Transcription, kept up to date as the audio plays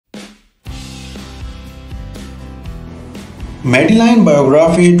Madeline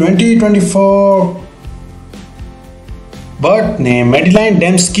Biography 2024. Birth name Madeline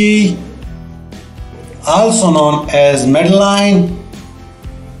Dembski, also known as Madeline.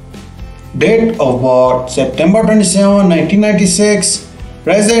 Date of birth September 27, 1996.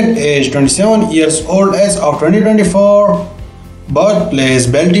 Present age 27 years old as of 2024. Birthplace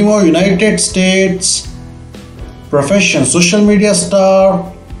Baltimore, United States. Profession social media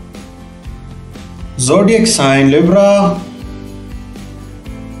star. Zodiac sign Libra.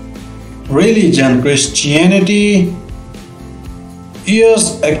 Religion Christianity.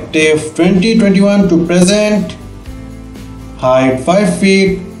 Years active 2021 to present. Height 5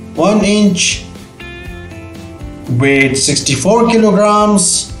 feet 1 inch. Weight 64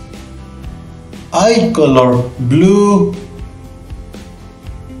 kilograms. Eye color blue.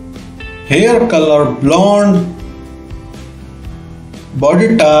 Hair color blonde.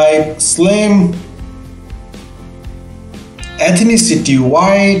 Body type slim. Ethnicity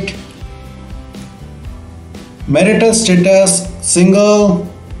white. Marital status single.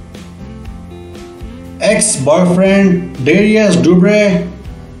 Ex-boyfriend Darius Dobre.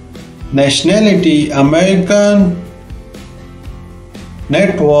 Nationality American.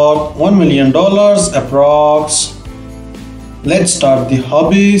 Net worth $1 million approx. Let's start the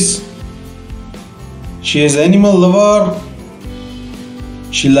hobbies. She is animal lover.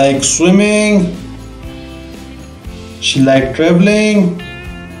 She likes swimming. She likes traveling.